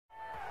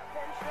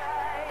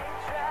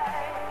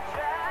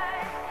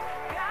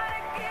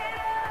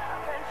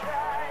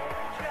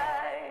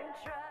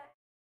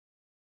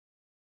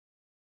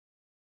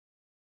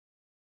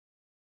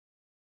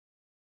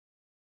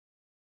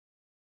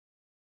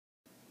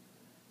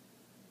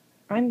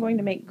I'm going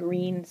to make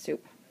green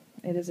soup.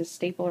 It is a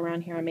staple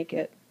around here. I make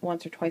it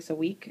once or twice a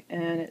week,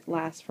 and it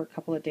lasts for a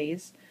couple of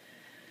days.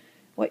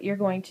 What you're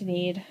going to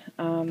need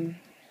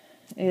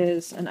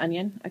is an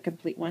onion, a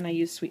complete one. I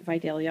use sweet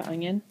Vidalia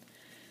onion.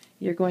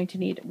 You're going to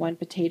need 1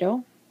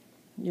 potato.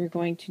 You're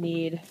going to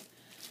need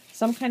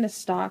some kind of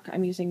stock.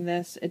 I'm using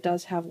this. It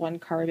does have 1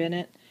 carb in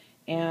it,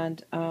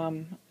 and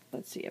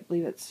let's see, I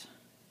believe it's,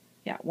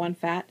 yeah, 1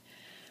 fat.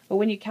 But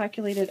when you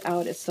calculate it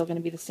out, it's still going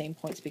to be the same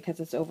points because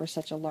it's over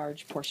such a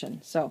large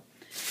portion. So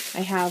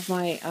I have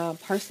my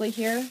parsley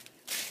here.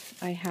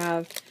 I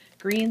have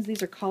greens.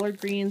 These are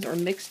collard greens or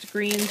mixed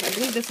greens. I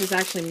believe this is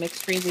actually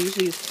mixed greens. I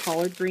usually use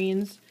collard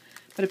greens,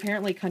 but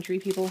apparently country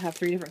people have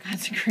 3 different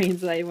kinds of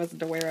greens that I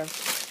wasn't aware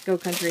of. Go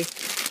country.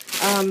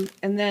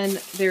 And then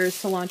there's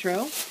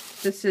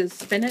cilantro. This is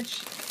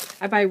spinach.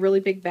 I buy really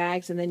big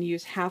bags and then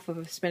use half of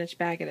a spinach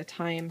bag at a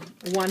time.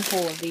 1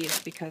 whole of these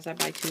because I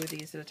buy 2 of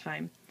these at a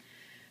time.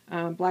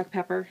 Black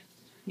pepper,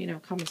 you know,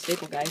 common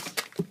staple, guys.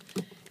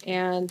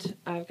 And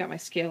I've got my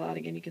scale out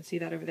again. You can see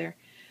that over there.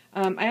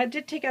 I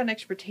did take out an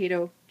extra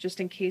potato just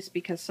in case,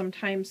 because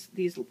sometimes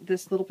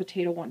this little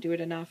potato won't do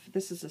it enough.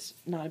 This is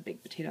not a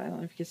big potato. I don't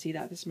know if you can see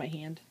that. This is my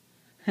hand.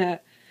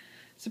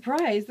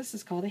 Surprise! This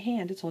is called a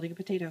hand. It's holding a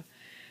potato.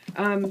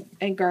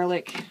 And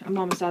garlic. I'm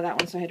almost out of that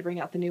one, so I had to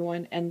bring out the new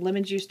one. And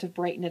lemon juice to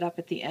brighten it up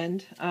at the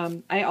end.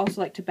 I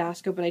also like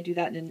Tabasco, but I do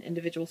that in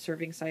individual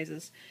serving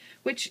sizes,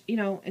 which, you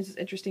know, is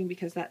interesting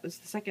because that was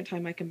the second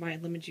time I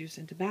combined lemon juice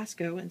and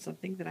Tabasco in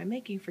something that I'm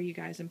making for you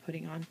guys and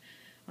putting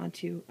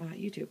onto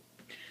YouTube.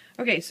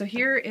 Okay, so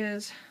here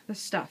is the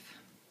stuff.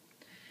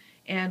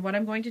 And what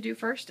I'm going to do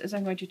first is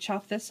I'm going to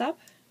chop this up,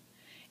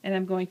 and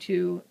I'm going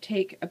to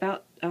take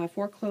about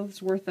 4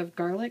 cloves worth of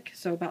garlic,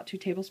 so about 2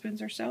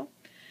 tablespoons or so.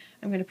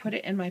 I'm going to put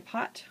it in my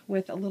pot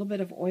with a little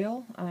bit of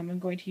oil. I'm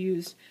going to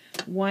use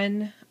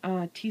 1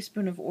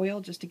 teaspoon of oil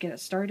just to get it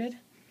started.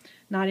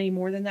 Not any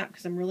more than that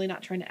because I'm really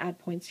not trying to add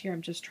points here.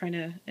 I'm just trying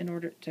to, in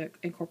order to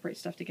incorporate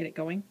stuff to get it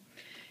going.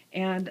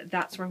 And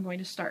that's where I'm going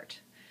to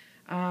start.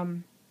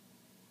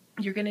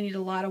 You're going to need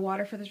a lot of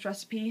water for this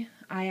recipe.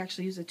 I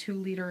actually use a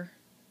 2-liter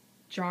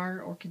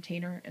jar or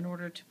container in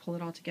order to pull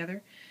it all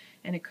together.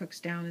 And it cooks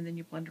down and then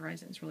you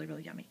blenderize it. It's really,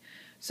 really yummy.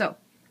 So,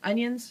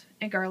 onions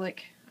and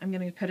garlic, I'm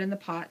going to put in the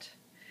pot.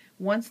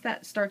 Once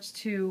that starts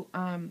to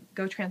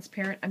go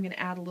transparent, I'm going to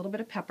add a little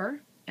bit of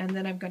pepper, and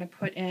then I'm going to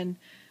put in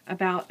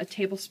about a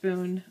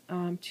tablespoon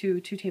to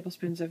 2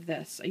 tablespoons of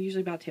this.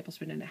 Usually about a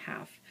tablespoon and a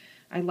half.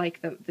 I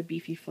like the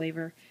beefy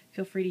flavor.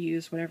 Feel free to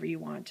use whatever you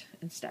want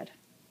instead.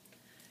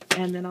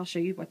 And then I'll show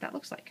you what that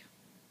looks like.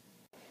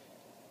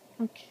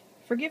 Okay.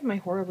 Forgive my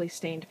horribly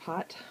stained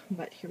pot,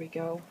 but here we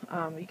go.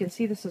 You can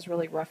see this is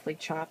really roughly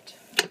chopped.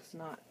 It's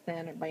not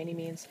thin by any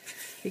means,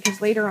 because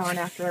later on,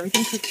 after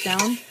everything cooks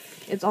down,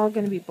 it's all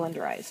going to be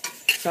blenderized.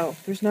 So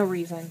there's no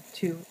reason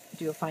to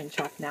do a fine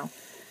chop now.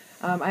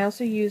 I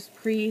also used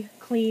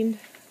pre-cleaned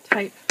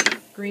type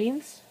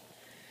greens.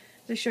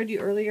 As I showed you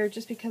earlier,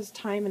 just because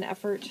time and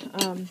effort,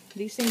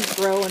 these things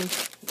grow in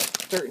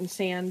dirt and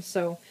sand,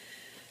 so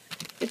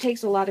it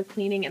takes a lot of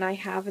cleaning, and I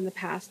have in the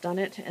past done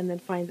it and then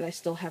find that I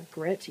still have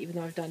grit, even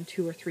though I've done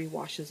 2 or 3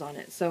 washes on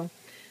it. So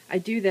I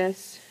do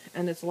this,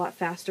 and it's a lot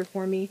faster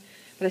for me,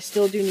 but I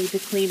still do need to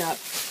clean up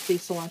the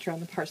cilantro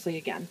and the parsley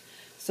again.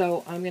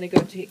 So I'm going to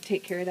go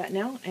take care of that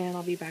now, and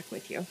I'll be back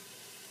with you.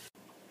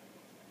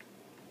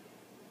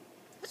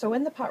 So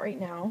in the pot right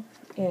now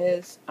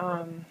is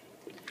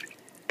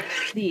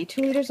the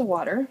 2 liters of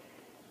water,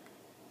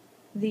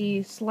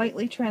 the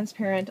slightly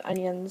transparent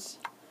onions,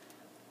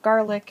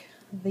 garlic,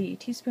 the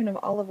teaspoon of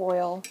olive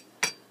oil,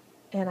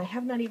 and I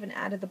have not even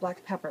added the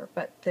black pepper,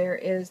 but there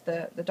is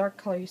the dark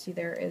color you see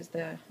there is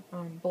the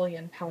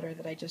bouillon powder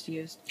that I just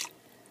used.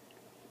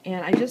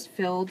 And I just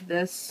filled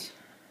this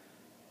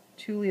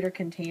 2-liter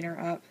container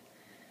up.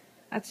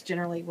 That's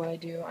generally what I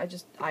do. I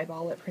just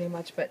eyeball it pretty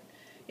much, but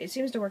it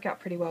seems to work out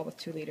pretty well with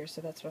 2 liters,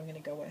 so that's what I'm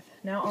going to go with.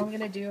 Now all I'm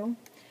going to do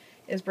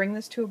is bring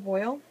this to a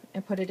boil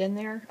and put it in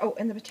there. Oh,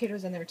 and the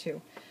potatoes in there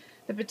too.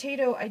 The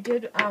potato, I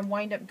did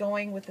wind up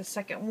going with the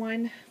second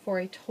one for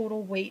a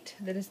total weight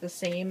that is the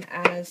same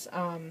as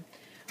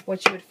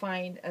what you would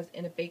find as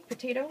in a baked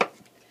potato.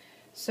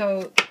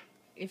 So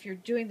if you're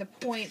doing the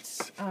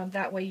points,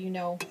 that way you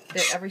know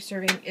that every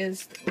serving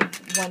is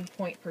 1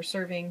 point per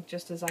serving,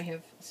 just as I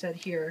have said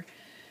here,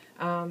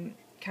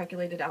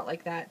 calculated out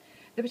like that.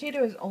 The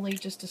potato is only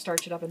just to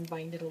starch it up and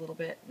bind it a little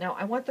bit. Now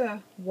I want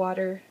the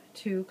water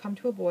to come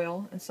to a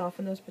boil and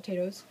soften those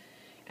potatoes,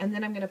 and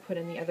then I'm going to put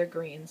in the other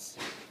greens.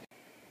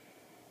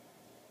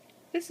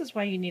 This is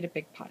why you need a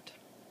big pot.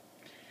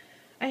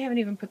 I haven't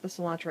even put the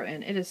cilantro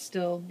in. It is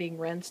still being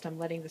rinsed. I'm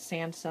letting the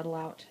sand settle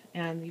out.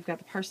 And you've got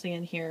the parsley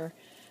in here,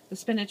 the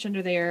spinach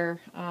under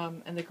there,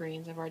 and the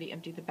greens. I've already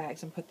emptied the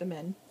bags and put them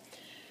in.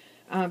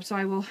 So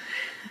I will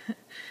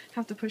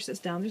have to push this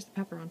down. There's the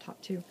pepper on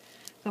top too.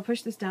 So I'll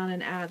push this down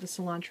and add the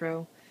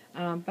cilantro.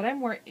 But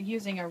I'm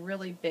using a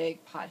really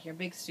big pot here,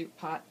 big soup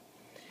pot.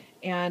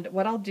 And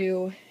what I'll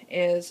do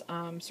is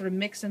sort of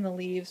mix in the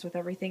leaves with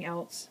everything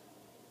else.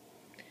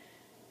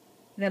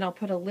 Then I'll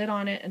put a lid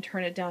on it and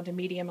turn it down to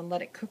medium and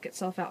let it cook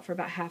itself out for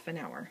about half an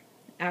hour.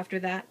 After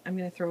that, I'm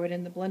going to throw it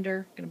in the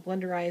blender. I'm going to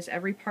blenderize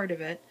every part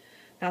of it.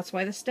 That's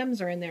why the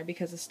stems are in there,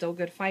 because it's still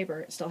good fiber.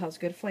 It still has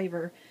good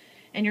flavor.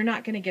 And you're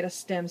not going to get a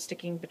stem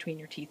sticking between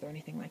your teeth or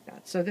anything like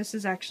that. So this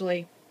is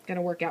actually going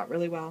to work out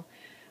really well.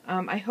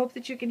 I hope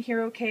that you can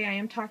hear okay. I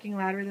am talking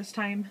louder this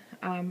time.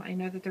 I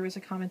know that there was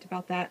a comment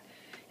about that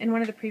in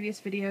one of the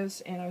previous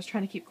videos, and I was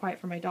trying to keep quiet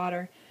for my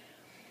daughter.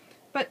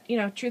 But, you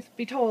know, truth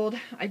be told,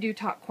 I do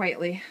talk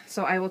quietly,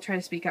 so I will try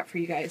to speak up for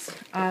you guys.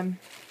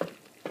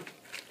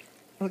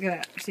 Look at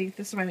that. See,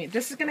 this is what I mean.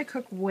 This is going to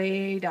cook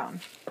way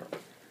down.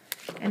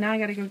 And now I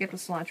got to go get the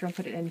cilantro and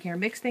put it in here.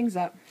 Mix things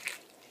up.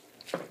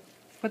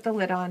 Put the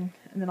lid on,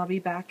 and then I'll be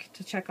back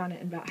to check on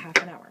it in about half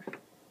an hour.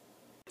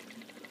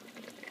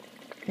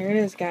 Here it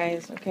is,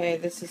 guys. Okay,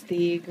 this is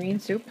the green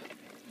soup.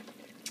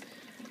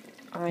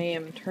 I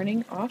am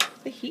turning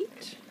off the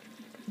heat.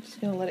 I'm just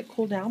going to let it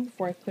cool down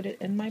before I put it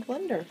in my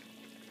blender.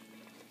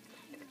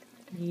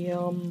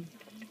 Yum.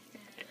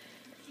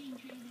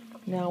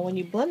 Now, when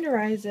you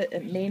blenderize it,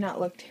 it may not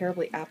look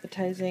terribly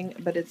appetizing,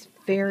 but it's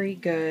very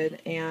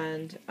good,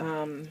 and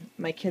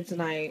my kids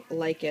and I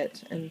like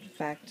it. In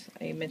fact,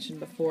 I mentioned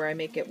before, I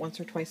make it once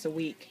or twice a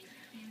week,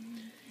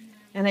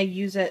 and I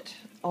use it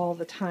all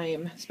the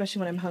time, especially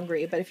when I'm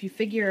hungry. But if you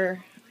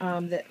figure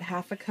that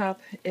half a cup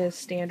is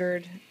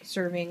standard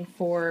serving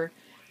for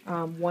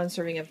 1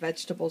 serving of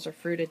vegetables or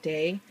fruit a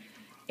day,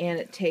 and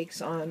it takes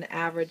on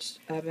average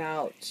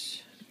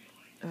about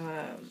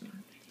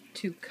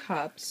 2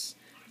 cups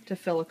to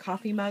fill a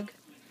coffee mug,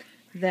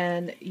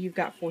 then you've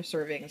got 4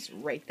 servings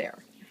right there.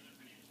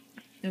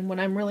 And when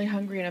I'm really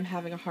hungry and I'm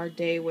having a hard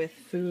day with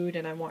food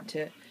and I want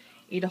to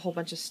eat a whole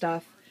bunch of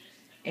stuff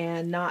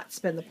and not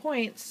spend the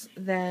points,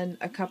 then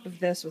a cup of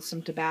this with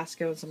some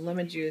Tabasco and some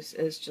lemon juice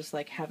is just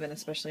like heaven,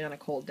 especially on a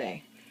cold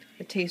day.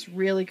 It tastes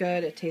really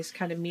good. It tastes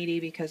kind of meaty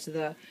because of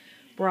the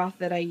broth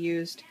that I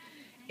used,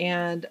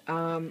 and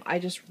I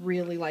just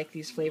really like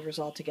these flavors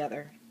all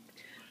together.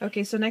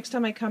 Okay, so next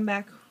time I come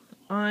back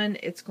on,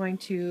 it's going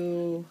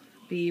to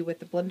be with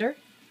the blender,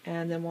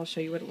 and then we'll show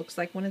you what it looks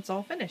like when it's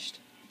all finished.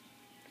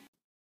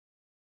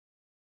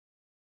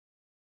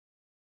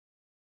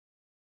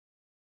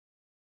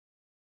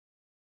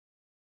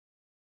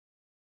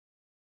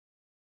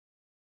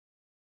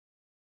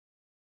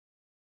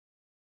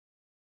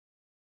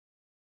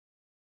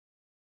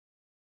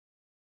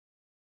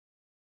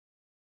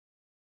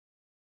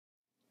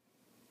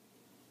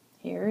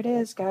 Here it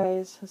is,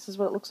 guys. This is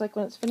what it looks like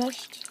when it's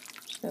finished.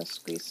 Just going to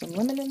squeeze some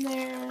lemon in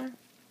there.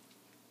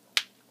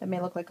 That may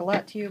look like a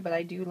lot to you, but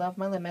I do love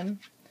my lemon.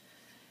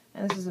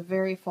 And this is a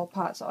very full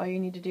pot, so all you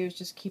need to do is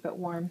just keep it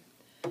warm.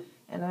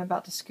 And I'm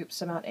about to scoop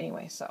some out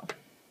anyway, so.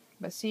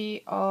 But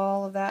see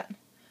all of that?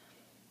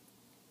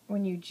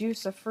 When you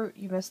juice a fruit,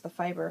 you miss the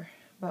fiber.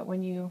 But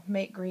when you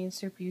make green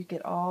soup, you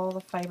get all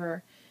the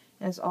fiber,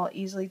 and it's all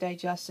easily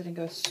digested and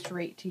goes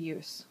straight to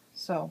use.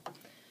 So,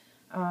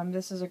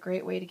 this is a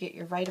great way to get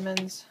your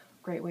vitamins,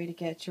 great way to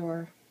get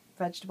your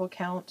vegetable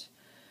count.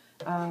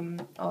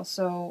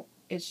 Also,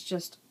 it's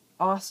just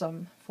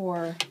awesome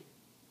for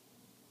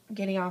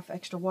getting off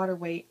extra water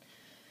weight,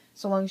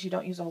 so long as you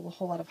don't use a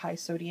whole lot of high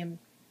sodium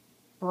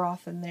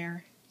broth in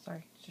there.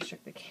 Sorry, just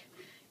shook the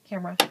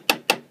camera.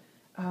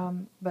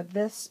 But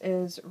this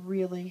is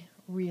really,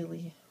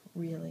 really,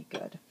 really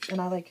good. And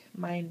I like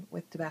mine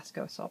with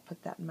Tabasco, so I'll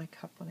put that in my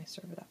cup when I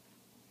serve it up.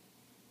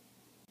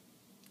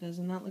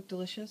 Doesn't that look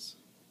delicious?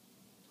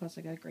 Plus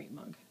I got a great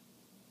mug.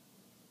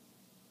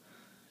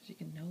 So you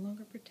can no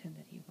longer pretend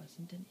that he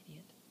wasn't an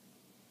idiot.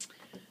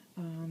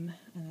 And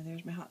then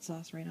there's my hot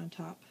sauce right on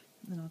top.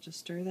 And I'll just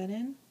stir that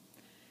in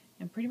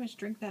and pretty much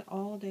drink that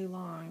all day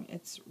long.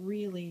 It's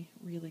really,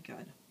 really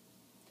good.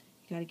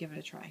 You gotta give it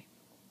a try.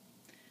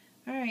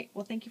 Alright,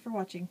 well, thank you for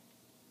watching.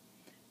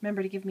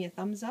 Remember to give me a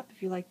thumbs up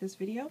if you like this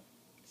video,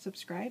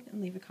 subscribe,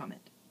 and leave a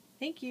comment.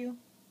 Thank you.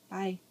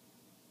 Bye.